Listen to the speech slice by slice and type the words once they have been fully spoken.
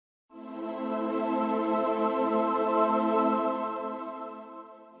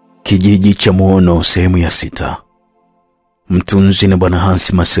Kijiji cha Muono sehemu ya 6. Mtunzi ni Bwana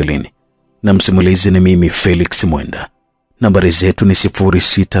Hansi Maselini na msimulizi ni mimi Felix Mwenda. Nambari zetu ni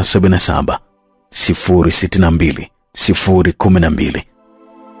 0677 062 012.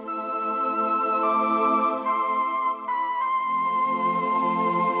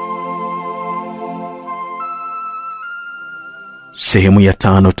 Sehemu ya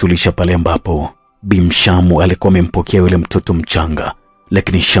 5 tulisha pale ambapo Bimshamu alikuwa amempokea yule mtoto mchanga,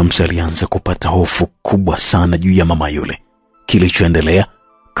 lakini Shamsa alianza kupata hofu kubwa sana juu ya mama yule. Kilichoendelea,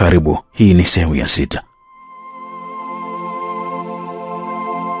 karibu, hii ni sehemu ya 6.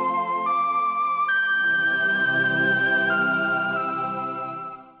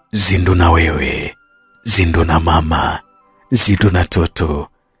 Zinduna wewe, zinduna mama, zinduna toto,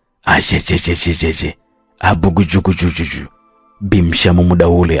 ajejejejejeje, abugujugujujuju. Bimshamu muda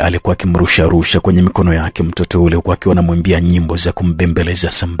ule alikuwa akimrusha kwenye mikono yake mtoto ule, kwa akiwa anamwimbia nyimbo za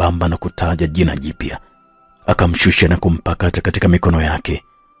kumbembeleza sambamba na kutaja jina jipya. Akamshusha na kumpakata katika mikono yake.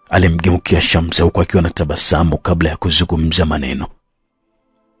 Alimgeukia Shamsa huku akiwa anatabasamu kabla ya kuzungumza maneno.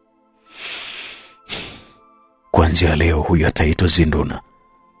 Kuanzia leo huyu ataitwa Zinduna.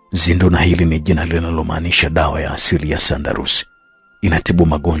 Zinduna hili ni jina linalomaanisha dawa ya asili ya sandarusi. Inatibu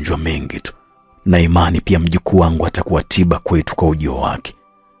magonjwa mengi tu. Na imani pia mjukuu wangu atakuwa tiba kwetu kwa ujio wake.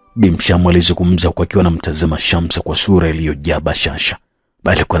 Bimshamu alizungumza kwa akiwa anamtazama Shamsa kwa sura iliyojaa bashasha.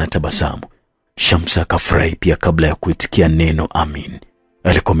 Alikuwa anatabasamu. Shamsa akafurahi pia kabla ya kuitikia neno amin.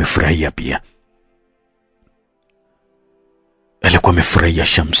 Alikuwa amefurahia pia. Alikuwa amefurahia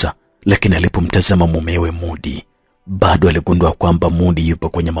Shamsa, lakini alipomtazama mumewe Mudi, bado aligundua kwamba Mudi yupo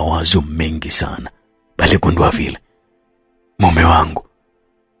kwenye mawazo mengi sana. Aligundua vile, mume wangu,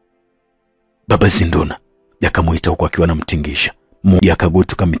 Baba Zinduna, yakamuita huko akiwa anamtingisha. Mudi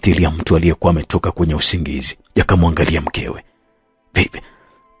akagutuka mithili ya mtu aliyekuwa ametoka kwenye usingizi. Yakamwangalia mkewe.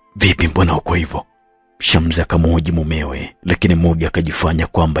 Vipi mbona uko hivyo? Shamsa akamhoji mumewe, lakini Mudi akajifanya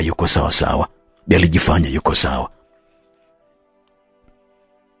kwamba yuko sawa sawa. Alijifanya yuko sawa.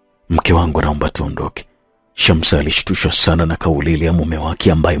 Mke wangu, naomba tuondoke. Shamsa alishtushwa sana na kauli ile ya mume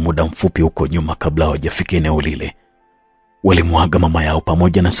wake, ambaye muda mfupi huko nyuma kabla hawajafika eneo lile walimwaga mama yao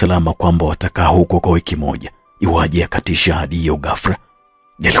pamoja na salama kwamba watakaa huko kwa wiki moja. Iwaje akatisha hadi hiyo ghafla?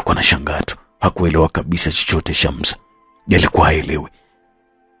 Alikuwa na shangaa tu, hakuelewa kabisa chochote Shamsa. Alikuwa haelewi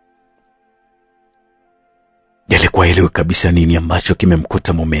kabisa nini ambacho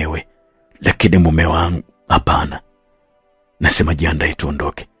kimemkuta mumewe. Lakini mume wangu, hapana, nasema jiandae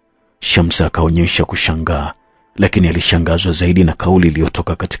tuondoke. Shamsa akaonyesha kushangaa, lakini alishangazwa zaidi na kauli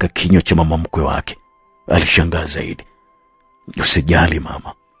iliyotoka katika kinywa cha mama mkwe wake. Alishangaa zaidi. Usijali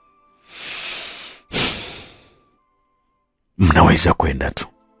mama, mnaweza kwenda tu,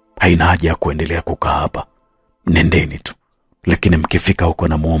 haina haja ya kuendelea kukaa hapa. Nendeni tu, lakini mkifika huko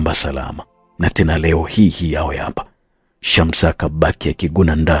namuomba salama, na tena leo hii awe hapa. Shamsa akabaki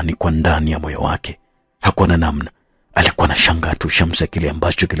akiguna ndani kwa ndani ya moyo wake. Hakuwa na namna, alikuwa na shangaa tu Shamsa kile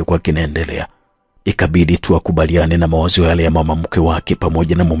ambacho kilikuwa kinaendelea. Ikabidi tu akubaliane na mawazo yale ya mama mkwe wake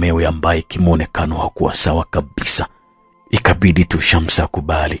pamoja na mumewe ambaye kimuonekano hakuwa sawa kabisa. Ikabidi tu Shamsa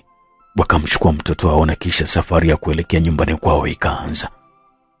akubali. Wakamchukua mtoto wao na kisha safari ya kuelekea nyumbani kwao ikaanza.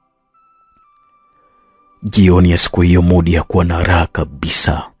 Jioni ya siku hiyo Mudi hakuwa na raha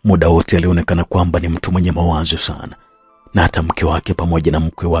kabisa. Muda wote alionekana kwamba ni mtu mwenye mawazo sana. Na hata mke wake pamoja na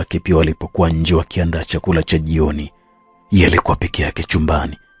mkwe wake pia walipokuwa nje wakiandaa chakula cha jioni, yeye alikuwa peke yake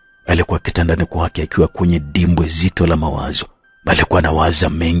chumbani. Alikuwa kitandani kwake akiwa kwenye dimbwe zito la mawazo. Alikuwa anawaza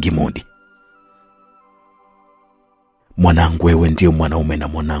mengi Mudi. Mwanangu, wewe ndiye mwanaume na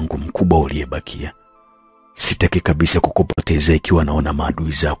mwanangu mkubwa uliyebakia. Sitaki kabisa kukupoteza ikiwa naona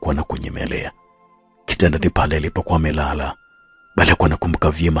maadui zako wanakunyemelea. Kitandani pale alipokuwa amelala, alikuwa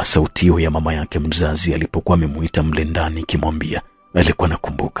anakumbuka vyema sauti hiyo ya mama yake mzazi alipokuwa amemuita mle ndani kimwambia. Alikuwa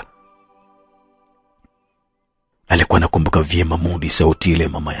anakumbuka vyema Mudi sauti ile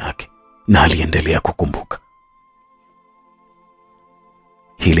mama yake, na aliendelea kukumbuka.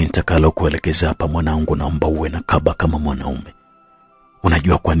 Hili nitakalo kuelekeza hapa mwanangu, naomba uwe na kaba kama mwanaume.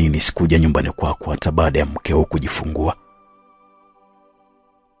 Unajua kwa nini sikuja nyumbani kwako hata baada ya mkeo kujifungua?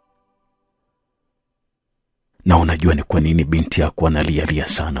 Na unajua ni kwa nini binti yako analia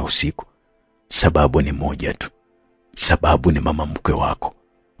sana usiku? Sababu ni moja tu. Sababu ni mama mkwe wako.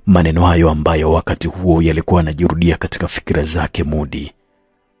 Maneno hayo ambayo wakati huo yalikuwa yanajirudia katika fikira zake Mudi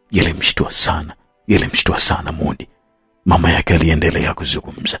yalimshtua sana Mudi. Mama yake aliendelea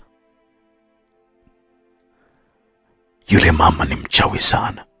kuzungumza. Yule mama ni mchawi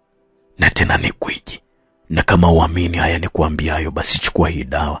sana, na tena ni gwiji. Na kama uamini haya ni kuambiayo, basi chukua hii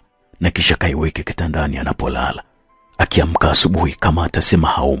dawa na kisha kaiweke kitandani anapolala. Akiamka asubuhi kama atasema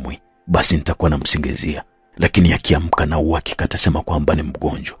haumwi, basi nitakuwa namsingizia, lakini akiamka na uhakika atasema kwamba ni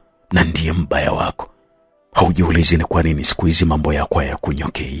mgonjwa na ndiye mbaya wako. Haujiulizi ni kwa nini siku hizi mambo yako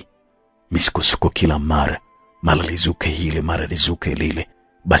hayakunyokei? Misukosuko kila mara lizuke hili mara lizuke lile,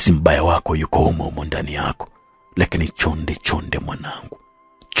 basi mbaya wako yuko humo ndani yako. Lakini chonde mwanangu,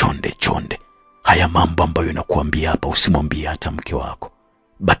 chonde. Haya mambo ambayo nakuambia hapa usimwambie hata mke wako.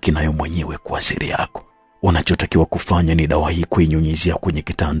 Baki nayo mwenyewe kwa siri yako. Unachotakiwa kufanya ni dawa hii kuinyunyizia kwenye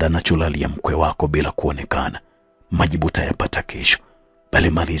kitanda anacholalia mkwe wako bila kuonekana. Majibu utayapata kesho. Bali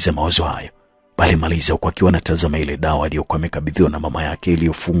maliza mawazo hayo. Bali maliza huko akiwa anatazama ile dawa aliyokuwa amekabidhiwa na mama yake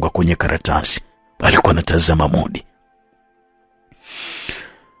iliyofungwa kwenye karatasi. Alikuwa anatazama mudi.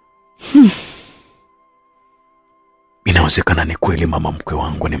 Inawezekana ni kweli mama mkwe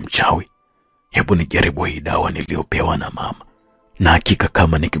wangu ni mchawi. Hebu nijaribu hii dawa niliyopewa na mama. Na hakika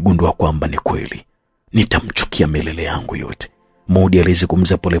kama nikigundua kwamba ni kweli, nitamchukia milele yangu yote. Mudi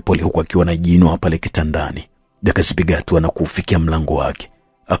alizungumza polepole huku akiwa anajiinua pale kitandani. Akazipiga hatua na kufikia mlango wake.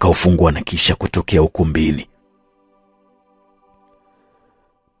 Akaufungua na kisha kutokea ukumbini.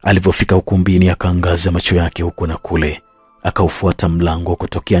 Alivyofika ukumbini akaangaza macho yake huko na kule. Akaufuata mlango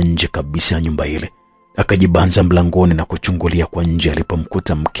kutokea nje kabisa ya nyumba ile. Akajibanza mlangoni na kuchungulia kwa nje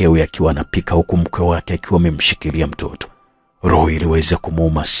alipomkuta mkewe akiwa anapika huku mkwe wake akiwa amemshikilia mtoto. Roho iliweza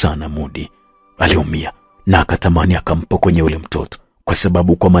kumuuma sana Mudi. Aliumia na akatamani akampokonye ule mtoto, kwa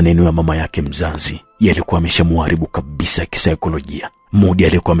sababu kwa maneno ya mama yake mzazi yalikuwa ameshamuharibu kabisa kisaikolojia. Mudi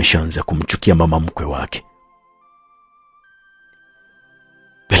alikuwa ameshaanza kumchukia mama mkwe wake.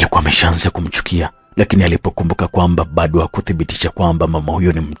 Alikuwa ameshaanza kumchukia, lakini alipokumbuka kwamba bado hakuthibitisha kwamba mama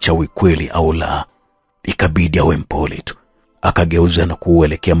huyo ni mchawi kweli au la, ikabidi awe mpole tu. Akageuza na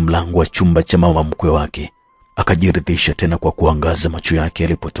kuelekea mlango wa chumba cha mama mkwe wake. Akajiridhisha tena kwa kuangaza macho yake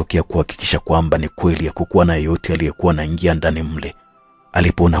alipotokea kuhakikisha kwamba ni kweli ya kukuwa na yeyote aliyekuwa anaingia ndani mle.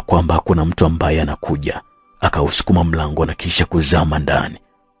 Alipoona kwamba hakuna mtu ambaye anakuja, akausukuma mlango na kisha kuzama ndani.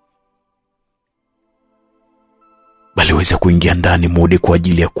 Aliweza kuingia ndani Mudi kwa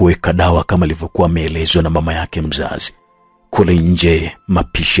ajili ya kuweka dawa kama alivyokuwa ameelezwa na mama yake mzazi. Kule nje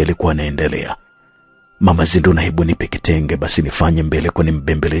mapishi yalikuwa yanaendelea. Mama Zinduna, hebu nipe kitenge basi nifanye mbele kwa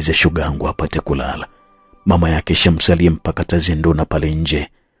nimbembeleze shoga yangu apate kulala. Mama yake shamsalie mpaka Zinduna pale nje.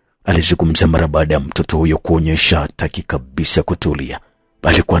 Alizungumza mara baada ya mtoto huyo kuonyesha hataki kabisa kutulia.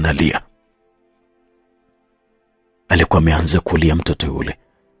 Alikuwa analia. Alikuwa ameanza kulia mtoto yule.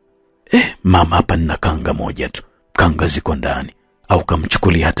 Mama, hapa nina kanga moja tu. Kanga ziko ndani. Au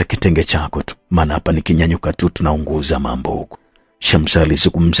kamchukulia hata kitenge chako tu, maana hapa nikinyanyuka tu tunaunguza mambo huko. Shamsa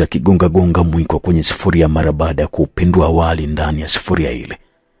alizungumza kigonga mwiko kwenye sufuria mara baada ya kupindua wali ndani ya sufuria ile.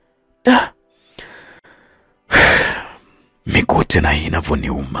 Miguu tena hii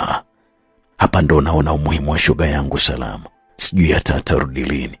inavyoniuma. Hapa ndo naona umuhimu wa shoga yangu Salama. Sijui hata atarudi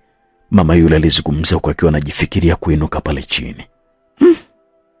lini. Mama yule alizungumza kwa akiwa anajifikiria kuinuka pale chini.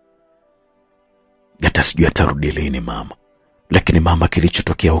 Hata sijui atarudi lini mama. Lakini mama,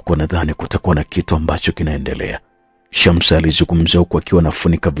 kilichotokea huko nadhani kutakuwa na kitu ambacho kinaendelea. Shamsa alizungumza huko akiwa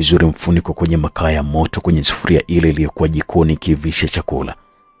anafunika vizuri mfuniko kwenye makaa ya moto kwenye sufuria ile iliyokuwa jikoni kivisha chakula.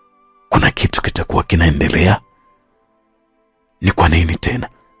 Kuna kitu kitakuwa kinaendelea? Ni kwa nini tena?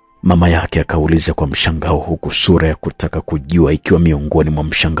 Mama yake akauliza kwa mshangao, huku sura ya kutaka kujua ikiwa miongoni mwa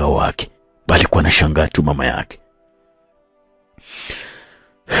mshangao wake. Bali kwa anashangaa tu mama yake.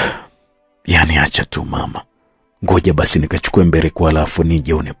 Yani acha tu mama. Ngoja basi nikachukue mbele kwa alafu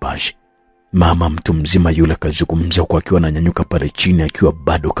nije unipashe. Mama mtu mzima yule kazungumza kwa akiwa ananyanyuka pale chini akiwa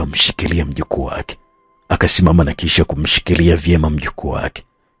bado kamshikilia mjukuu wake. Akasimama na kisha kumshikilia vyema mjukuu wake.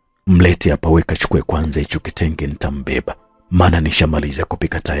 Mlete hapa, weka chukue kwanza hicho kitenge nitambeba, maana nishamaliza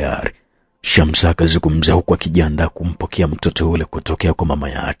kupika tayari. Shamsa akazungumza huku akijiandaa kumpokea mtoto yule kutokea kwa mama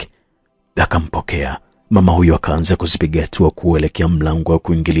yake. Akampokea. Mama huyo akaanza kuzipiga hatua kuelekea mlango wa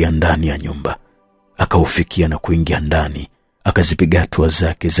kuingilia ndani ya nyumba. Akaufikia na kuingia ndani. Akazipiga hatua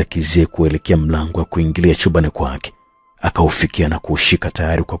zake za kizee kuelekea mlango wa kuingilia chumbani kwake. Akaufikia na kuushika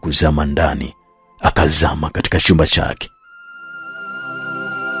tayari kwa kuzama ndani. Akazama katika chumba chake.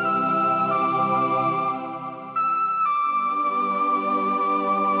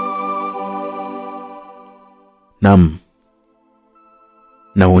 Naam.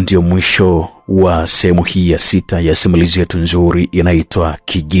 Na huu ndio mwisho wa sehemu hii ya 6 ya simulizi yetu nzuri inaitwa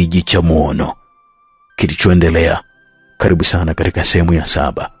Kijiji cha Muono. Kilichoendelea, karibu sana katika sehemu ya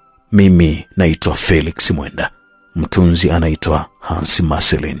 7. Mimi naitwa Felix Mwenda. Mtunzi anaitwa Hans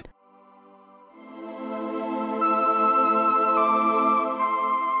Marcelin.